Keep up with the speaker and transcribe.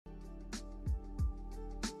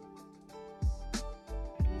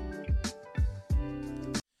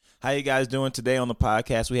How you guys doing today on the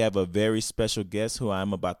podcast? We have a very special guest who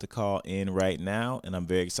I'm about to call in right now, and I'm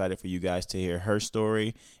very excited for you guys to hear her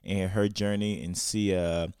story and hear her journey and see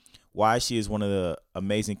why she is one of the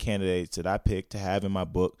amazing candidates that I picked to have in my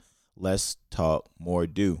book, Let's Talk More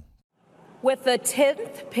Do. With the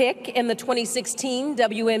 10th pick in the 2016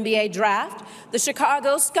 WNBA draft, the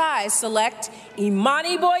Chicago Sky select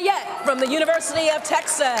Imani from the University of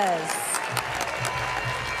Texas.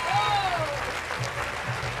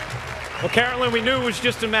 Well, Carolyn, we knew it was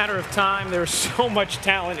just a matter of time. There's so much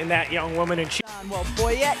talent in that young woman, and well,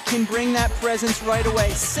 Boyette can bring that presence right away.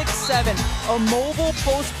 6'7", a mobile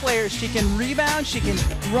post player. She can rebound. She can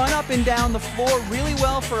run up and down the floor really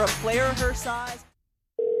well for a player her size.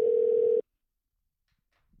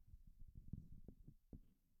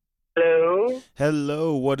 Hello.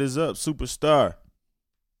 Hello, what is up, superstar?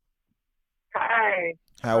 Hi.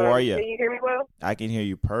 How are you? Can you hear me well? I can hear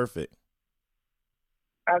you perfect.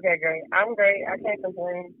 Okay, great. I'm great. I can't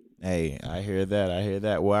complain. Hey, I hear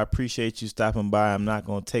that. Well, I appreciate you stopping by. I'm not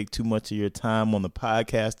going to take too much of your time on the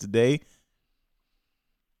podcast today.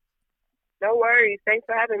 No worries. Thanks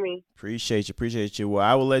for having me. Appreciate you. Well,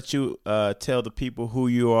 I will let you tell the people who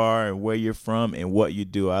you are and where you're from and what you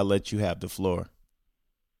do. I'll let you have the floor.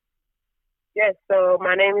 Yes, so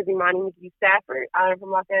my name is Imani Mcgee-Stafford. I'm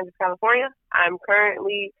from Los Angeles, California. I'm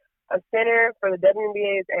currently a center for the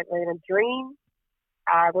WNBA's Atlanta Dream.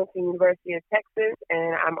 I went to the University of Texas,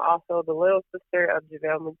 and I'm also the little sister of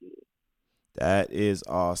JaVale McGee. That is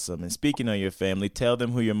awesome. And speaking of your family, tell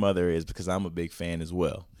them who your mother is because I'm a big fan as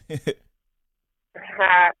well. My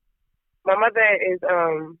mother is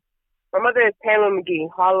Pamela McGee,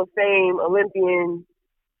 Hall of Fame, Olympian,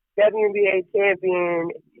 WNBA champion,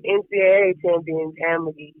 NCAA champion, Pam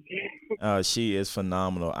McGee. She is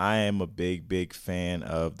phenomenal. I am a big fan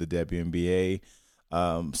of the WNBA.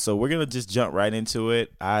 So we're gonna just jump right into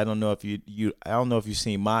it. I don't know if you've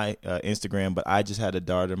seen my Instagram, but I just had a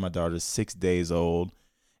daughter. My daughter's 6 days old,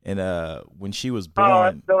 and when she was born, oh,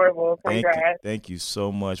 that's adorable! Congrats. Thank you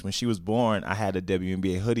so much. When she was born, I had a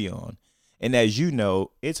WNBA hoodie on, and as you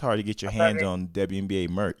know, it's hard to get your hands on WNBA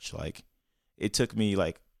merch. Like, it took me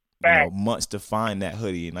months to find that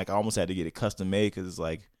hoodie, and I almost had to get it custom made because it's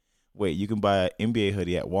like, wait, you can buy an NBA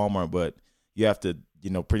hoodie at Walmart, but you have to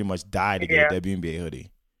pretty much die to get a WNBA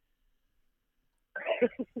hoodie.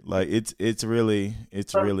 Like it's really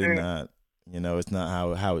not, it's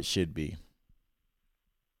not how it should be.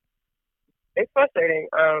 It's frustrating.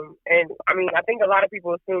 And I mean, I think a lot of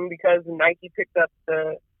people assume because Nike picked up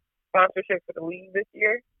the sponsorship for the league this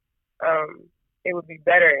year, it would be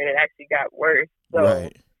better, and it actually got worse. So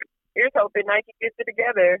right. Here's hoping Nike gets it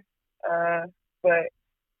together. But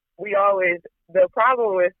the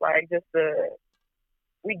problem with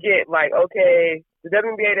we get okay, the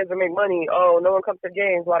WNBA doesn't make money. Oh, no one comes to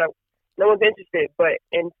games. No one's interested. But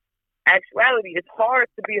in actuality, it's hard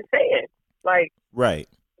to be a fan. Right.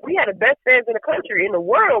 We have the best fans in the country, in the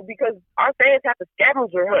world, because our fans have to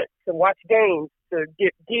scavenger hunt to watch games, to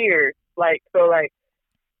get gear.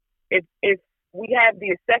 If we have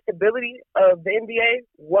the accessibility of the NBA,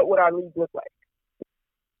 what would our league look like?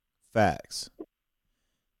 Facts.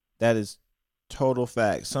 That is total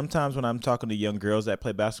facts. Sometimes when I'm talking to young girls that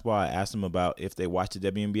play basketball, I ask them about if they watch the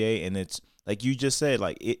WNBA, and it's like you just said,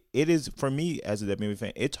 it is, for me as a WNBA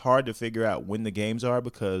fan, it's hard to figure out when the games are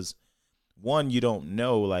because, one, you don't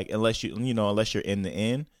know, unless you're in the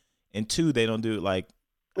end, and two, they don't do it I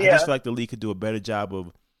just feel like the league could do a better job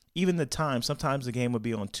of even the time. Sometimes the game would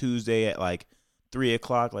be on Tuesday at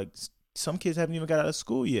 3:00. Some kids haven't even got out of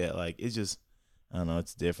school yet. It's just, I don't know,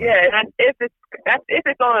 it's different. Yeah, and if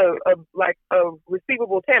it's on a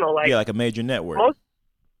receivable channel, like a major network.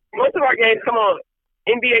 Most of our games come on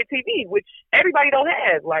NBA TV, which everybody don't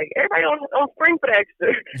have. Everybody don't spring for the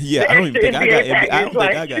extra. Yeah, I don't even think I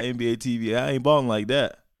got NBA TV. I ain't balling like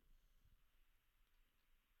that.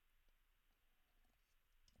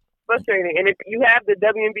 Frustrating. And if you have the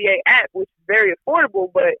WNBA app, which is very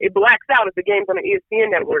affordable, but it blacks out if the game's on the ESPN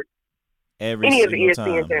network. Any of the ESPN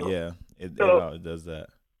time. channels. Yeah, it does that.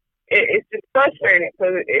 It's just frustrating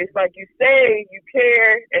because it's like you say you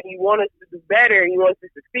care and you want us to do better and you want us to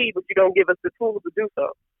succeed, but you don't give us the tools to do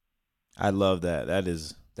so. I love that. That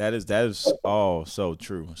is all so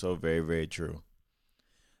true. So very, very true.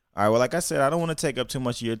 All right. Well, like I said, I don't want to take up too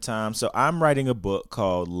much of your time. So I'm writing a book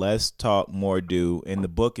called Let's Talk More Do, and the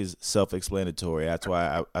book is self-explanatory. That's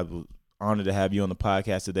why I was honored to have you on the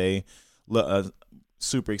podcast today.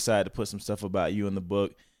 Super excited to put some stuff about you in the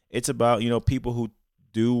book. It's about, people who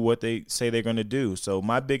do what they say they're going to do. So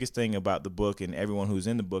my biggest thing about the book and everyone who's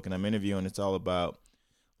in the book and I'm interviewing, it's all about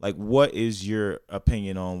Like, what is your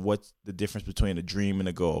opinion on what's the difference between a dream and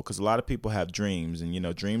a goal? Because a lot of people have dreams,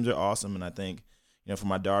 and, dreams are awesome. And I think, for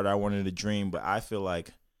my daughter, I wanted a dream, but I feel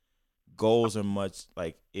like goals are much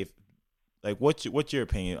what's your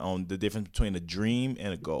opinion on the difference between a dream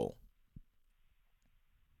and a goal?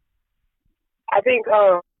 I think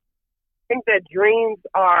that dreams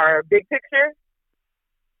are big picture,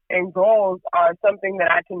 and goals are something that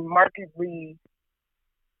I can markedly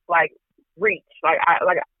reach.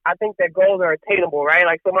 I think that goals are attainable, right?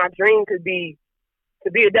 Like, so my dream could be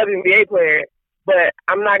to be a WNBA player, but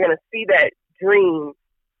I'm not gonna see that dream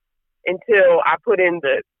until I put in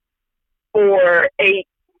the 4, 8,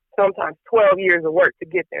 sometimes 12 years of work to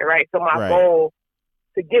get there, right? So my goal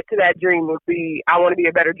to get to that dream would be, I want to be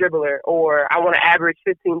a better dribbler, or I want to average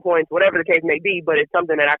 15 points, whatever the case may be, but it's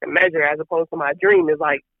something that I can measure, as opposed to my dream is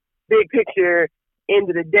like big picture, end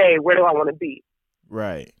of the day, where do I want to be?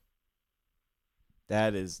 Right.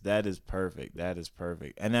 That is perfect. That is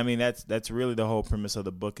perfect. And I mean, that's really the whole premise of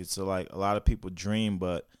the book. It's like a lot of people dream,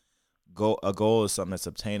 but a goal is something that's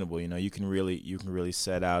obtainable. You can really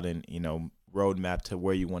set out and, roadmap to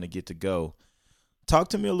where you want to get to go. Talk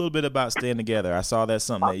to me a little bit about Staying Together. I saw that's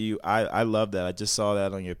something that I love that. I just saw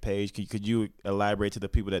that on your page. Could you elaborate to the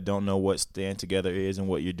people that don't know what Staying Together is and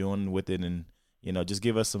what you're doing with it, and, just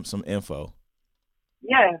give us some info.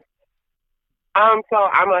 Yes. So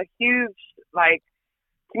I'm a huge,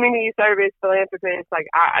 community service philanthropist.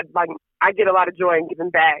 I get a lot of joy in giving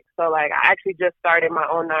back. So I actually just started my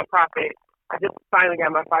own nonprofit. I just finally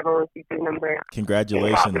got my 501c3 number.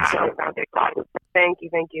 Congratulations. Thank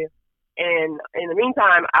you. And in the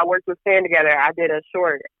meantime, I worked with Stand Together. I did a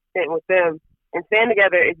short stint with them. And Stand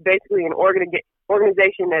Together is basically an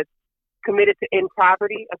organization that's committed to end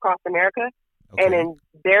poverty across America. Okay. And in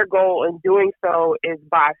their goal in doing so is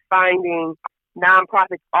by finding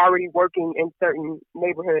nonprofits already working in certain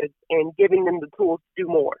neighborhoods and giving them the tools to do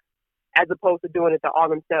more, as opposed to doing it all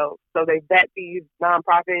themselves. So they vet these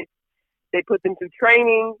nonprofits. They put them through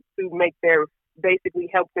training to basically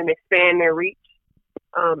help them expand their reach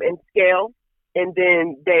and scale. And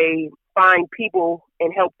then they find people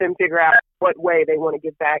and help them figure out what way they want to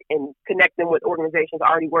give back and connect them with organizations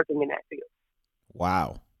already working in that field.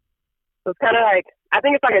 Wow. So it's kind of I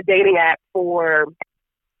think it's like a dating app for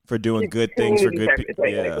doing good things for good people.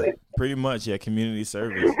 Yeah, pretty much. Yeah, community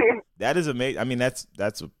service. That is amazing. I mean, that's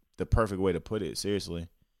the perfect way to put it. Seriously.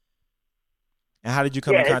 And how did you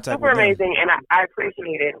come in contact with them? It's super amazing, and I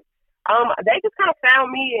appreciate it. They just kind of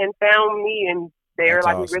found me, and they're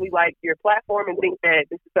awesome. We really like your platform and think that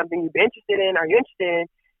this is something you'd be interested in. Are you interested in?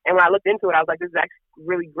 And when I looked into it, I was like, this is actually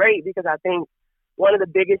really great, because I think one of the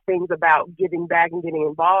biggest things about giving back and getting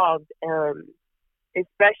involved,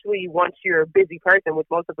 especially once you're a busy person, which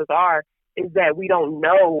most of us are, is that we don't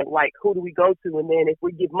know, who do we go to? And then if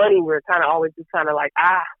we give money, we're kind of always just kind of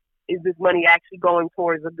is this money actually going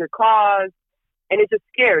towards a good cause? And it's just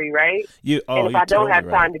scary, right? And if I don't have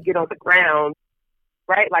time to get on the ground,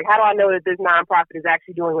 right? How do I know that this nonprofit is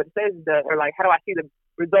actually doing what it says it does? Or how do I see the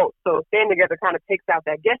results? So Stand Together kind of takes out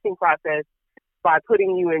that guessing process by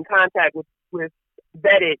putting you in contact with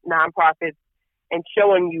vetted nonprofits and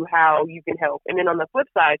showing you how you can help. And then on the flip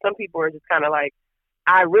side, some people are just kind of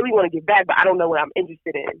I really want to give back, but I don't know what I'm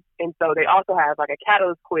interested in. And so they also have a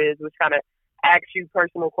catalyst quiz, which kind of asks you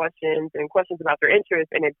personal questions and questions about their interests,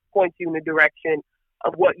 and it points you in the direction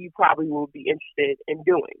of what you probably will be interested in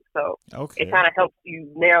doing. So It kind of helps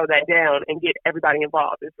you narrow that down and get everybody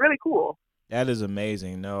involved. It's really cool. That is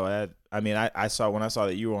amazing. No, I saw when I saw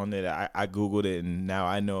that you were on there, I Googled it, and now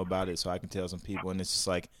I know about it, so I can tell some people. And it's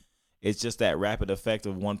just it's just that rapid effect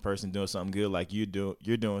of one person doing something good, like you're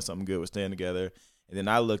doing something good with Staying Together. And then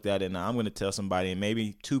I looked at it, and I'm going to tell somebody, and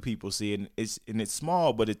maybe 2 people see it. And it's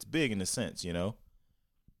small, but it's big in a sense,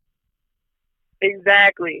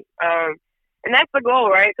 Exactly. And that's the goal,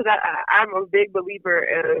 right? Because I'm a big believer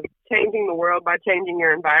of changing the world by changing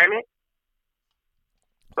your environment.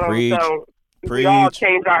 Preach. So if we all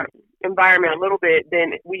change our environment a little bit,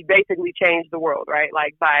 then we basically change the world, right?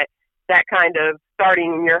 By that kind of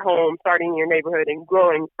starting in your home, starting in your neighborhood, and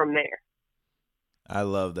growing from there. I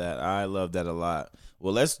love that. I love that a lot.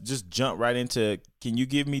 Well, let's just jump right into, can you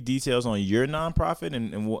give me details on your nonprofit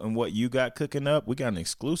and what you got cooking up? We got an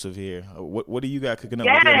exclusive here. What do you got cooking up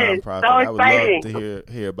with your nonprofit? So I would love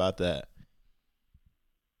to hear about that.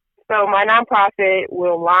 So my nonprofit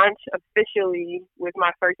will launch officially with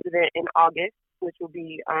my first event in August, which will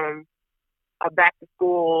be a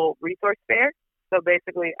back-to-school resource fair. So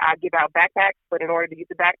basically, I give out backpacks, but in order to get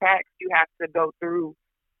the backpacks, you have to go through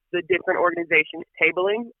the different organizations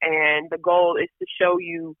tabling, and the goal is to show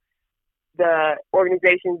you the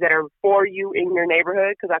organizations that are for you in your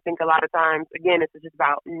neighborhood, because I think a lot of times, again, it's just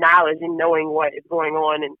about knowledge and knowing what is going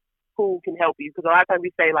on and who can help you. Because a lot of times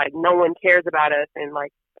we say, like, no one cares about us and,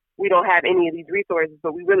 like, we don't have any of these resources,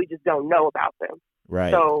 but we really just don't know about them.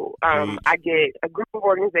 Right. So I get a group of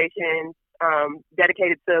organizations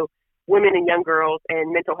dedicated to women and young girls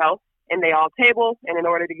and mental health, and they all table. And in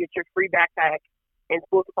order to get your free backpack and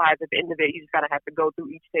school supplies at the end of it, you just gotta have to go through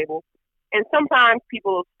each table. And sometimes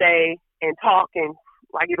people will stay and talk, and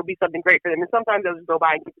like it'll be something great for them. And sometimes they'll just go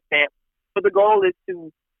by and get the stamp. But the goal is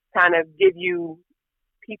to kind of give you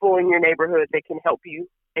people in your neighborhood that can help you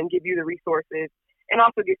and give you the resources, and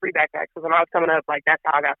also get free backpacks. Because when I was coming up, like, that's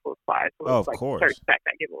how I got school supplies. So of like course. church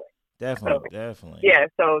backpack giveaway. Definitely. Yeah,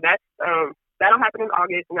 so that's that'll happen in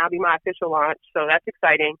August, and that'll be my official launch. So that's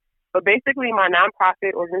exciting. But basically, my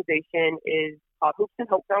nonprofit organization is called Hoops and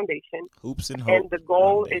Hope Foundation. Hoops and Hope. And the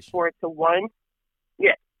goal is for it to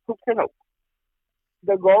Hoops and Hope.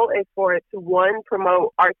 The goal is for it to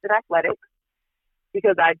promote arts and athletics,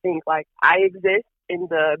 because I think, like, I exist in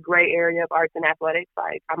the gray area of arts and athletics.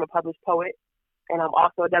 Like, I'm a published poet, and I'm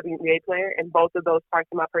also a WNBA player, and both of those parts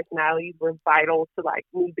of my personality were vital to, like,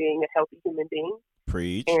 me being a healthy human being.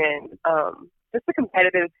 Preach. And just the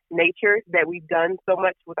competitive nature that we've done so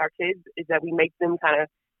much with our kids is that we make them kind of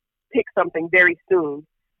pick something very soon,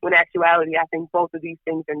 when in actuality, I think both of these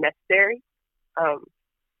things are necessary.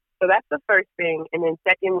 So that's the first thing. And then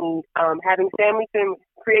secondly,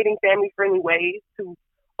 creating family-friendly ways to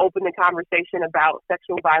open the conversation about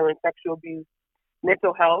sexual violence, sexual abuse,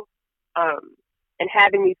 mental health, and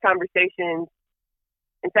having these conversations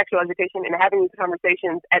in sexual education, and having these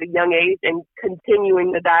conversations at a young age and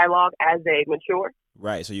continuing the dialogue as they mature.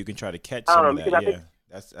 Right, so you can try to catch some of that. Yeah,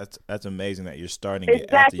 that's amazing that you're starting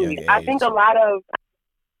it at the young age. I think a lot of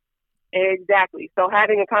so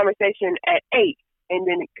having a conversation at 8 and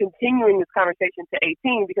then continuing this conversation to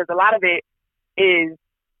 18, because a lot of it is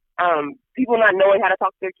people not knowing how to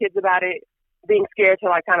talk to their kids about it, being scared to,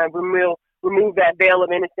 like, kind of remove that veil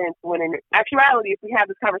of innocence, when in actuality, if we have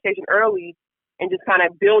this conversation early and just kind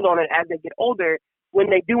of build on it as they get older, when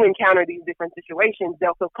they do encounter these different situations,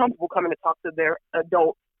 they'll feel comfortable coming to talk to their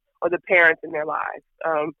adults or the parents in their lives.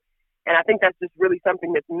 And I think that's just really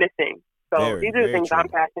something that's missing. So these are the things I'm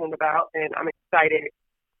passionate about, and I'm excited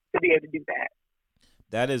to be able to do that.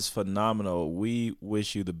 That is phenomenal. We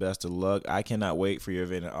wish you the best of luck. I cannot wait for your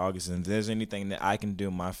event in August. And if there's anything that I can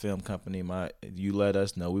do, my film company, you let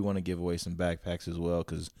us know. We want to give away some backpacks as well,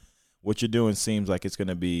 because what you're doing seems like it's going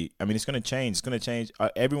to be, it's going to change. It's going to change.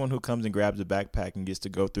 Everyone who comes and grabs a backpack and gets to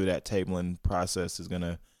go through that tabling process is going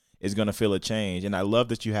to feel a change. And I love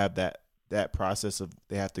that you have that process of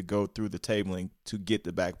they have to go through the tabling to get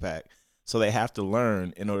the backpack. So they have to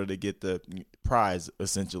learn in order to get the prize,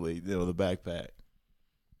 essentially, the backpack.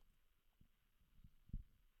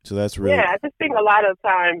 So that's really... Yeah, I just think a lot of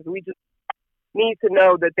times we just need to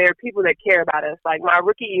know that there are people that care about us. Like my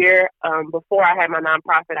rookie year, before I had my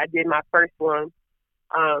nonprofit, I did my first one.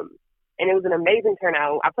 And it was an amazing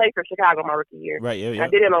turnout. I played for Chicago my rookie year. Right, yeah. I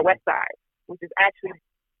did it on the West Side, which is actually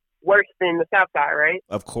worse than the South Side, right?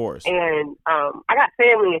 Of course. And I got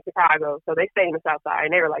family in Chicago, so they stay in the South Side.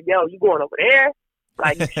 And they were like, yo, you going over there?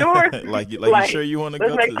 Like, you sure? like you sure you want to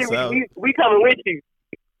go to the South? We coming with you.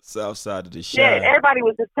 South side of the shop. Yeah, everybody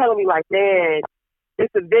was just telling me, like, man, this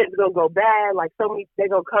event's gonna go bad. Like, they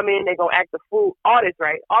gonna come in, they gonna act the fool. All this,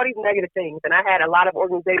 right? All these negative things. And I had a lot of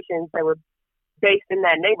organizations that were based in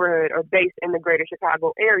that neighborhood or based in the greater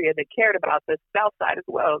Chicago area that cared about the South Side as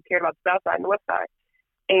well, cared about the South Side and the West Side.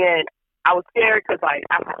 And I was scared because, like,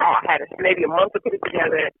 I had maybe a month to put it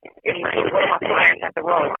together, and one of my flyers had the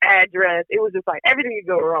wrong address. It was just like everything could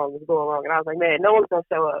go wrong was going wrong. And I was like, man, no one's gonna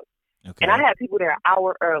show up. Okay. And I had people there an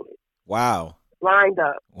hour early. Wow. Lined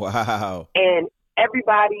up. Wow. And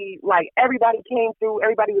everybody came through.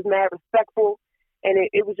 Everybody was mad respectful. And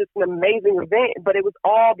it was just an amazing event. But it was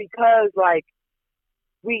all because, like,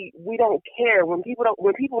 we don't care. When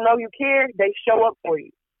people know you care, they show up for you.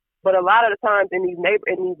 But a lot of the times in these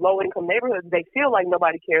low-income neighborhoods, they feel like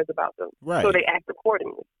nobody cares about them. Right. So they act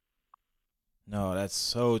accordingly. No, that's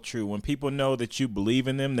so true. When people know that you believe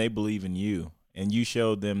in them, they believe in you. And you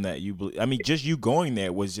showed them that you believe. I mean, just you going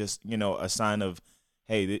there was just, a sign of,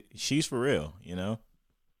 hey, she's for real,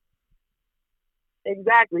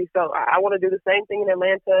 Exactly. So I want to do the same thing in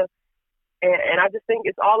Atlanta. And I just think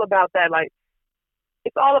it's all about that. Like,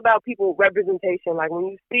 it's all about people representation. Like, when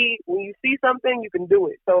you see something, you can do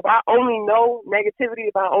it. So if I only know negativity,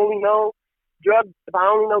 if I only know drugs, if I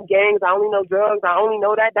only know gangs, I only know drugs, I only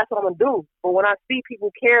know that's what I'm going to do. But when I see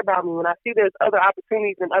people care about me, when I see there's other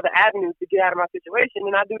opportunities and other avenues to get out of my situation,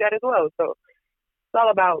 then I do that as well. So all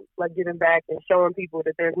about like giving back and showing people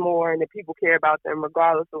that there's more and that people care about them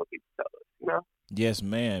regardless of what people tell us, you know? Yes,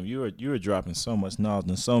 ma'am. You are dropping so much knowledge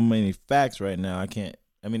and so many facts right now.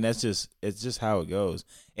 I mean, it's just how it goes.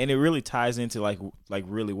 And it really ties into like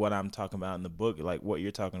really what I'm talking about in the book. Like what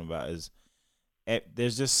you're talking about is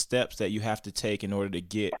there's just steps that you have to take in order to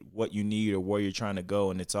get what you need or where you're trying to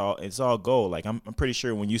go. And it's all goal. Like I'm pretty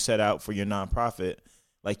sure when you set out for your nonprofit,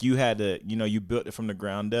 like you had to, you built it from the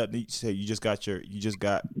ground up. You said you just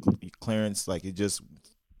got clearance. Like it just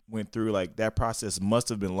went through. Like that process must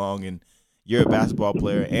have been long. And you're a basketball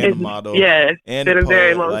player and a model. Yes, and it's been a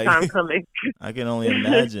very poet. long time coming. I can only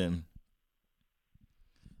imagine.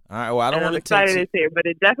 All right. Well, I don't want to excited it's here, but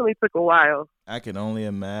it definitely took a while. I can only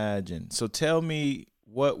imagine. So tell me,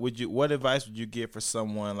 what advice would you give for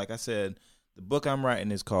someone? Like I said, the book I'm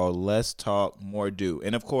writing is called Less Talk, More Do.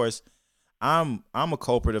 And of course, I'm a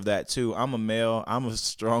culprit of that too. I'm a male. I'm a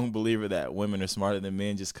strong believer that women are smarter than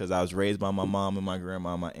men just because I was raised by my mom and my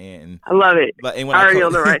grandma and my aunt. And I love it. Already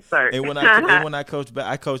on the right start. And when I coach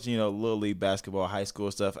little league basketball, high school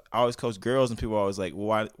stuff. I always coach girls, and people are always like, "Well,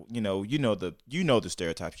 why?" You know the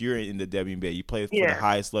stereotypes. You're in the WNBA. You play for the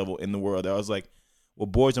highest level in the world. I was like, "Well,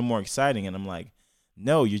 boys are more exciting," and I'm like,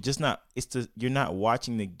 "No, you're just not. You're not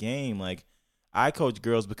watching the game." Like, I coach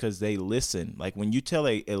girls because they listen. Like when you tell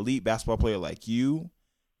a elite basketball player like you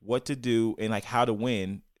what to do and like how to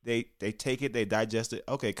win, they take it, they digest it.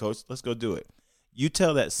 Okay, coach, let's go do it. You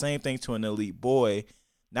tell that same thing to an elite boy,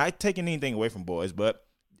 not taking anything away from boys, but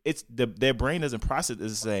it's their brain doesn't process it the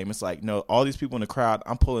same. It's like, no, all these people in the crowd,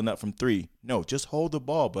 I'm pulling up from 3. No, just hold the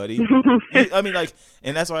ball, buddy. I mean, like,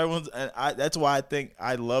 and that's why that's why I think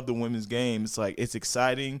I love the women's game. It's like it's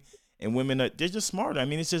exciting. And women, they're just smarter. I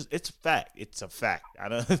mean, it's a fact. It's a fact. I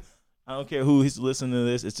don't care who's listening to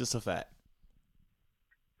this. It's just a fact.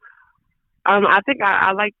 I think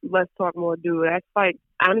I like Less Talk, More Do. That's like,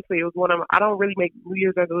 honestly, it was one of I don't really make New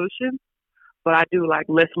Year's resolutions, but I do like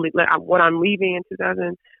what I'm leaving in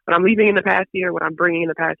 2000, what I'm leaving in the past year, what I'm bringing in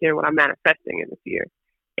the past year, what I'm manifesting in this year.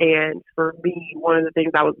 And for me, one of the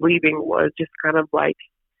things I was leaving was just kind of like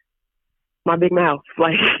my big mouth,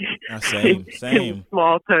 like same. in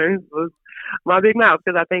small terms, was my big mouth,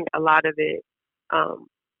 because I think a lot of it, a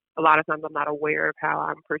lot of times I'm not aware of how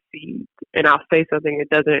I'm perceived, and I'll say something that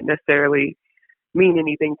doesn't necessarily mean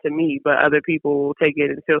anything to me, but other people will take it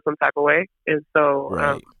and feel some type of way, and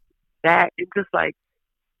so that it's just like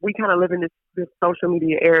we kind of live in this social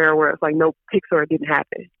media era where it's like no pics or it didn't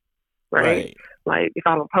happen, right? Like if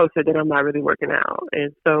I don't post it, then I'm not really working out,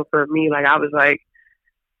 and so for me, like I was like,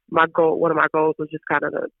 one of my goals was just kind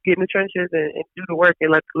of to get in the trenches and do the work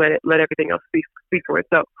and let everything else speak for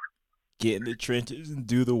itself. Get in the trenches and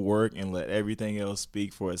do the work and let everything else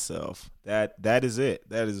speak for itself. That is it.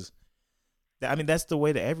 I mean, that's the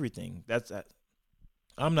way to everything.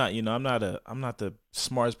 I'm not the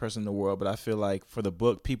smartest person in the world, but I feel like for the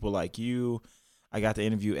book, people like you, I got to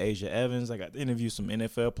interview Asia Evans. I got to interview some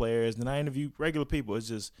NFL players. Then I interview regular people. It's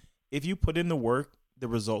just, if you put in the work, the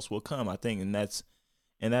results will come, I think. And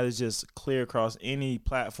that is just clear across any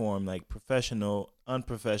platform, like professional,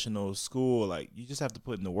 unprofessional, school. Like you just have to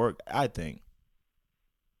put in the work, I think.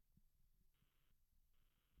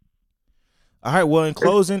 All right. Well, in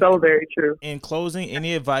closing, it's so very true. In closing,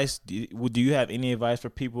 any advice? Do you have any advice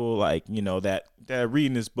for people like that are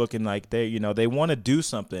reading this book and like they want to do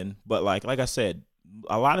something, but like I said,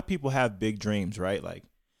 a lot of people have big dreams, right? Like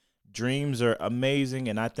dreams are amazing,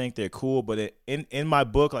 and I think they're cool. But in my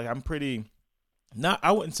book, like I'm pretty.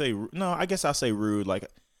 I wouldn't say no. I guess I'll say rude. Like,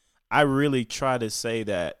 I really try to say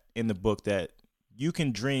that in the book that you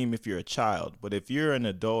can dream if you're a child, but if you're an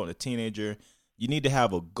adult, a teenager, you need to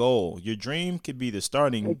have a goal. Your dream could be the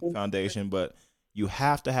starting foundation, but you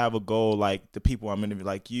have to have a goal. Like the people I'm interviewing,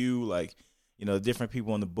 like you, like different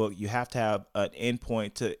people in the book. You have to have an end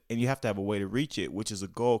point and you have to have a way to reach it, which is a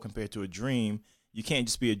goal compared to a dream. You can't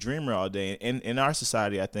just be a dreamer all day. And in our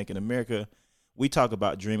society, I think in America, we talk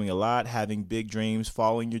about dreaming a lot, having big dreams,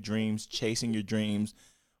 following your dreams, chasing your dreams.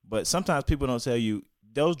 But sometimes people don't tell you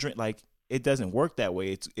those dreams, like it doesn't work that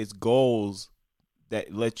way. It's goals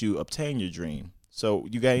that let you obtain your dream. So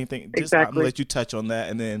you got anything? Just I'm gonna let you touch on that,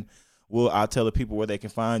 and then I'll tell the people where they can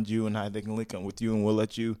find you and how they can link up with you, and we'll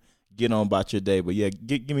let you get on about your day. But yeah,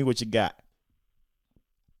 give me what you got.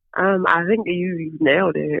 I think you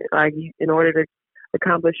nailed it. Like in order to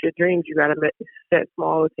accomplish your dreams, you got to set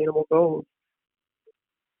small, attainable goals.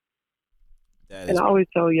 And I always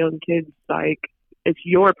tell young kids, like, it's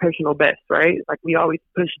your personal best, right? Like, we always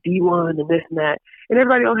push D1 and this and that. And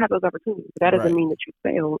everybody don't have those opportunities. But that doesn't mean that you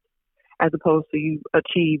failed, as opposed to you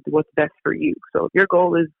achieved what's best for you. So if your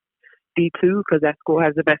goal is D2 because that school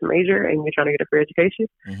has the best major and you're trying to get a free education,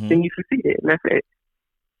 then you succeeded, and that's it.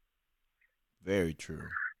 Very true.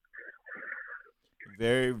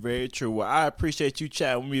 Very, very true. Well, I appreciate you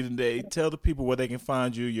chatting with me today. Tell the people where they can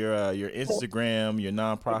find you, your Instagram, your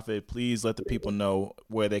nonprofit. Please let the people know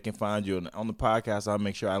where they can find you. And on the podcast, I'll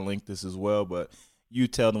make sure I link this as well. But you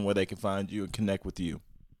tell them where they can find you and connect with you.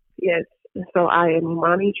 Yes. So I am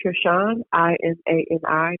Imani Trishawn,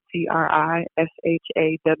 IManiTrishawn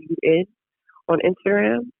on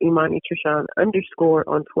Instagram, Imani Trishawn _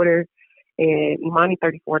 on Twitter, and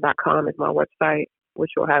Imani34.com is my website,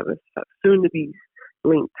 which will have a soon to be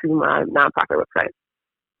link to my nonprofit website.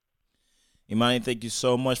 Imani, thank you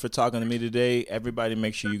so much for talking to me today. Everybody,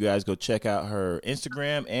 make sure you guys go check out her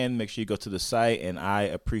Instagram and make sure you go to the site. And I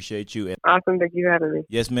appreciate you. Awesome. Thank you for having me.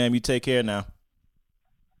 Yes, ma'am. You take care now.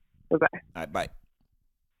 Bye-bye. All right, bye.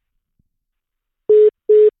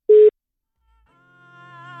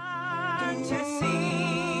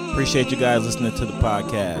 Appreciate you guys listening to the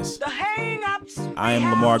podcast. I am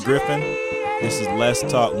Lamar Griffin. This is Less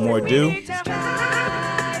Talk, More Do.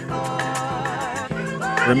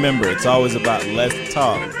 Remember, it's always about less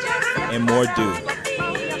talk and more do.